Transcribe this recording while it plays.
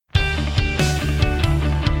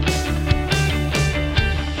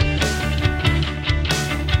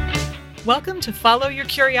Welcome to Follow Your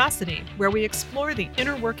Curiosity, where we explore the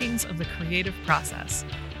inner workings of the creative process.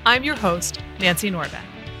 I'm your host, Nancy Norbeck.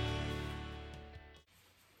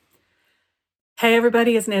 Hey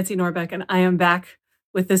everybody, it's Nancy Norbeck, and I am back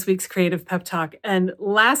with this week's Creative Pep Talk. And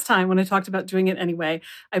last time when I talked about doing it anyway,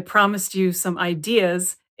 I promised you some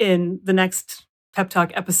ideas in the next Pep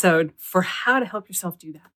Talk episode for how to help yourself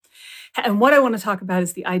do that. And what I want to talk about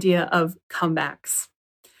is the idea of comebacks.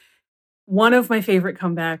 One of my favorite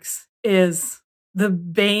comebacks is the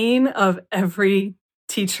bane of every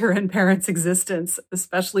teacher and parent's existence,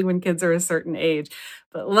 especially when kids are a certain age.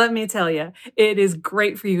 But let me tell you, it is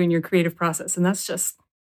great for you in your creative process. And that's just,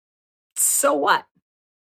 so what?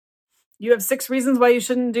 You have 6 reasons why you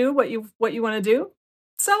shouldn't do what you want to do.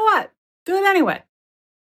 So what? Do it anyway.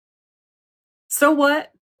 So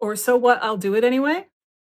what? Or so what? I'll do it anyway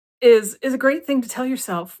is a great thing to tell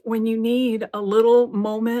yourself when you need a little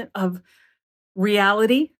moment of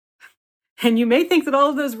reality. And you may think that all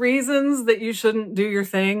of those reasons that you shouldn't do your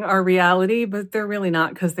thing are reality, but they're really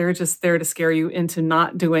not, because they're just there to scare you into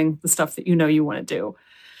not doing the stuff that you know you want to do.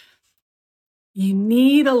 You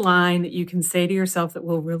need a line that you can say to yourself that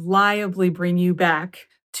will reliably bring you back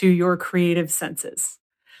to your creative senses.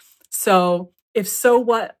 So if "so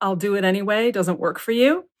what, I'll do it anyway" doesn't work for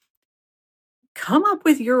you, come up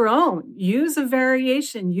with your own. Use a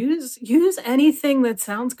variation. Use anything that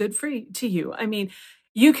sounds good to you. I mean,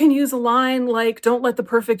 you can use a line like, "Don't let the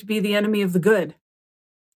perfect be the enemy of the good,"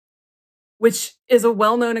 which is a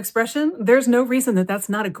well-known expression. There's no reason that that's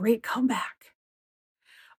not a great comeback.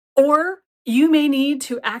 Or you may need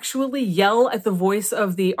to actually yell at the voice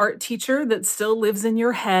of the art teacher that still lives in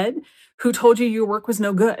your head who told you your work was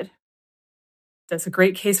no good. That's a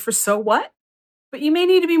great case for "so what?" But you may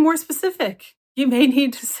need to be more specific. You may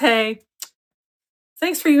need to say,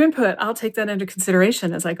 "Thanks for your input. I'll take that into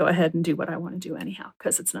consideration as I go ahead and do what I want to do anyhow,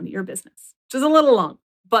 because it's none of your business." Which is a little long,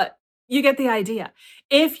 but you get the idea.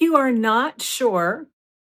 If you are not sure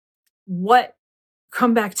what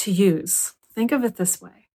comeback to use, think of it this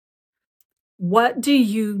way. What do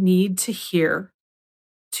you need to hear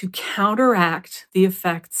to counteract the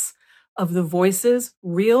effects of the voices,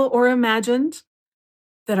 real or imagined,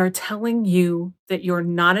 that are telling you that you're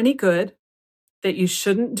not any good, that you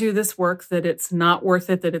shouldn't do this work, that it's not worth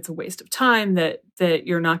it, that it's a waste of time, that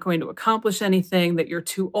you're not going to accomplish anything, that you're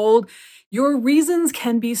too old? Your reasons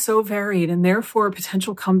can be so varied, and therefore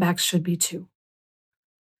potential comebacks should be too.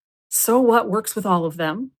 So what works with all of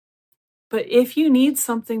them? But if you need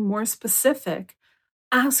something more specific,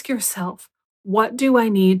 ask yourself, what do I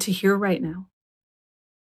need to hear right now?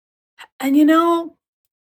 And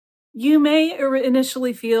you may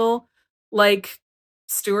initially feel like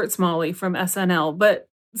Stuart Smalley from SNL, but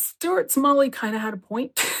Stuart Smalley kind of had a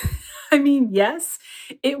point. I mean, yes,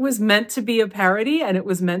 it was meant to be a parody and it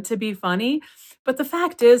was meant to be funny. But the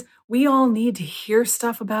fact is, we all need to hear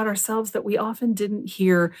stuff about ourselves that we often didn't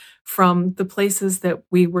hear from the places that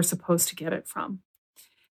we were supposed to get it from.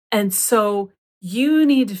 And so you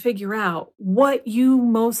need to figure out what you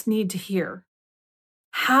most need to hear,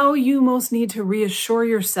 how you most need to reassure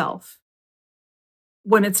yourself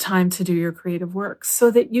when it's time to do your creative work, so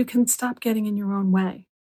that you can stop getting in your own way.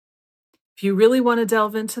 If you really want to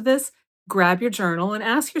delve into this, grab your journal and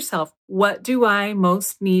ask yourself, what do I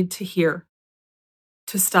most need to hear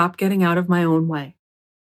to stop getting out of my own way?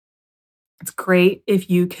 It's great if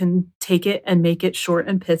you can take it and make it short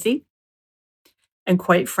and pithy. And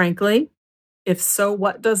quite frankly, if "so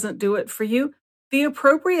what" doesn't do it for you, the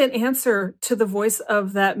appropriate answer to the voice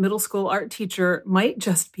of that middle school art teacher might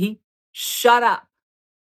just be, "Shut up.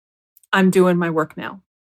 I'm doing my work now."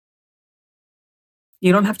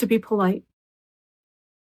 You don't have to be polite.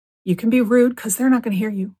 You can be rude, because they're not going to hear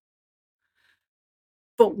you.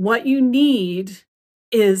 But what you need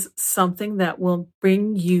is something that will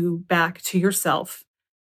bring you back to yourself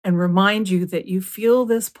and remind you that you feel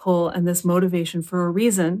this pull and this motivation for a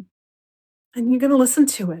reason, and you're going to listen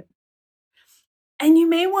to it. And you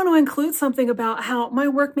may want to include something about how my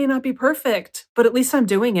work may not be perfect, but at least I'm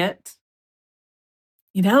doing it.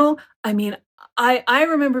 I mean, I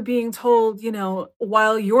remember being told,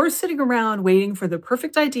 while you're sitting around waiting for the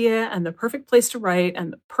perfect idea and the perfect place to write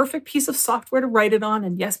and the perfect piece of software to write it on,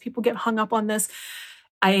 and yes, people get hung up on this.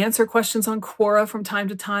 I answer questions on Quora from time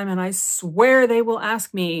to time, and I swear they will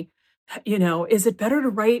ask me, is it better to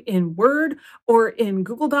write in Word or in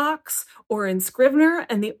Google Docs or in Scrivener?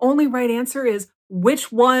 And the only right answer is,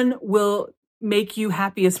 which one will make you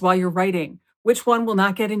happiest while you're writing? Which one will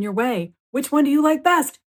not get in your way? Which one do you like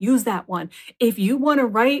best? Use that one. If you want to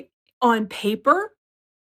write on paper,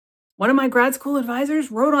 one of my grad school advisors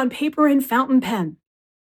wrote on paper in fountain pen.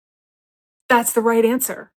 That's the right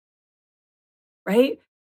answer. right?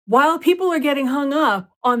 While people are getting hung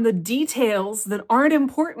up on the details that aren't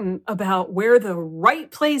important about where the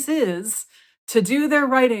right place is to do their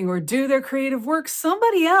writing or do their creative work,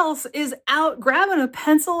 somebody else is out grabbing a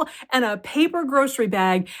pencil and a paper grocery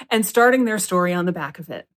bag and starting their story on the back of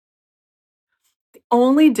it. The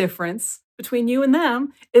only difference between you and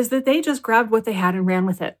them is that they just grabbed what they had and ran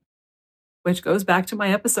with it, which goes back to my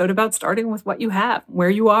episode about starting with what you have, where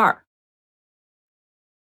you are.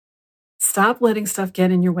 Stop letting stuff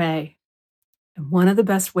get in your way. And one of the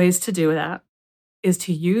best ways to do that is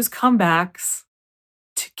to use comebacks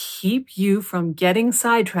to keep you from getting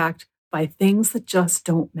sidetracked by things that just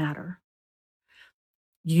don't matter.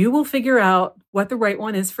 You will figure out what the right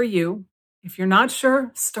one is for you. If you're not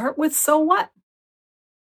sure, start with so what?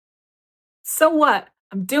 So what?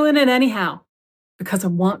 I'm doing it anyhow because I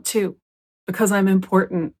want to, because I'm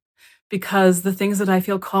important, because the things that I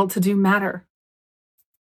feel called to do matter.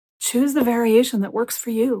 Choose the variation that works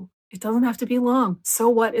for you. It doesn't have to be long. So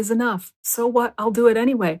what is enough? So what? I'll do it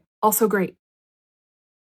anyway. Also great.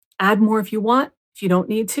 Add more if you want. If you don't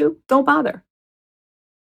need to, don't bother.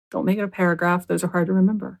 Don't make it a paragraph. Those are hard to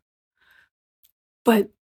remember.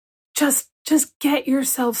 But just get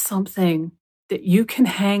yourself something that you can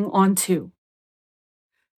hang on to,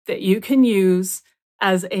 that you can use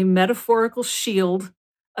as a metaphorical shield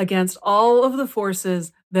against all of the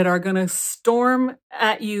forces that are going to storm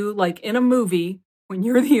at you like in a movie when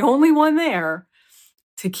you're the only one there,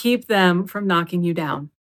 to keep them from knocking you down.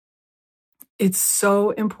 It's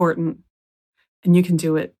so important, and you can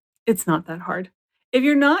do it. It's not that hard. If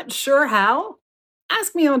you're not sure how,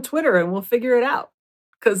 ask me on Twitter and we'll figure it out,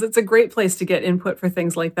 because it's a great place to get input for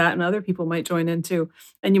things like that, and other people might join in too.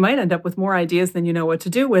 And you might end up with more ideas than you know what to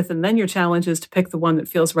do with, and then your challenge is to pick the one that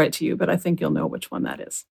feels right to you, but I think you'll know which one that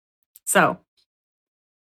is. So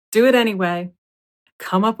do it anyway.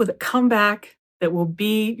 Come up with a comeback that will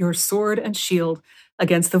be your sword and shield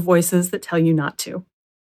against the voices that tell you not to.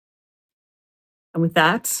 And with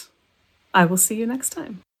that, I will see you next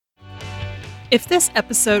time. If this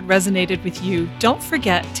episode resonated with you, don't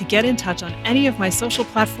forget to get in touch on any of my social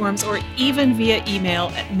platforms or even via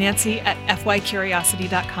email at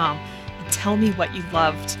nancy@fycuriosity.com and tell me what you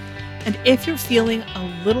loved. And if you're feeling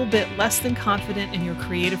a little bit less than confident in your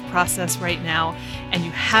creative process right now, and you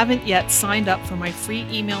haven't yet signed up for my free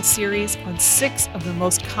email series on 6 of the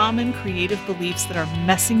most common creative beliefs that are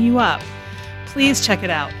messing you up, please check it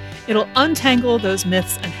out. It'll untangle those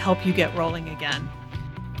myths and help you get rolling again.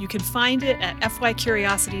 You can find it at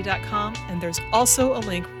fycuriosity.com, and there's also a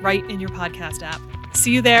link right in your podcast app.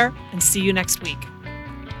 See you there, and see you next week.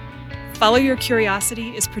 Follow Your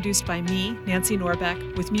Curiosity is produced by me, Nancy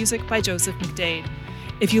Norbeck, with music by Joseph McDade.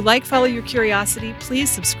 If you like Follow Your Curiosity,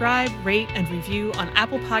 please subscribe, rate, and review on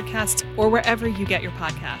Apple Podcasts or wherever you get your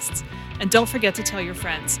podcasts. And don't forget to tell your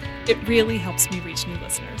friends. It really helps me reach new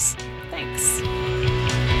listeners. Thanks.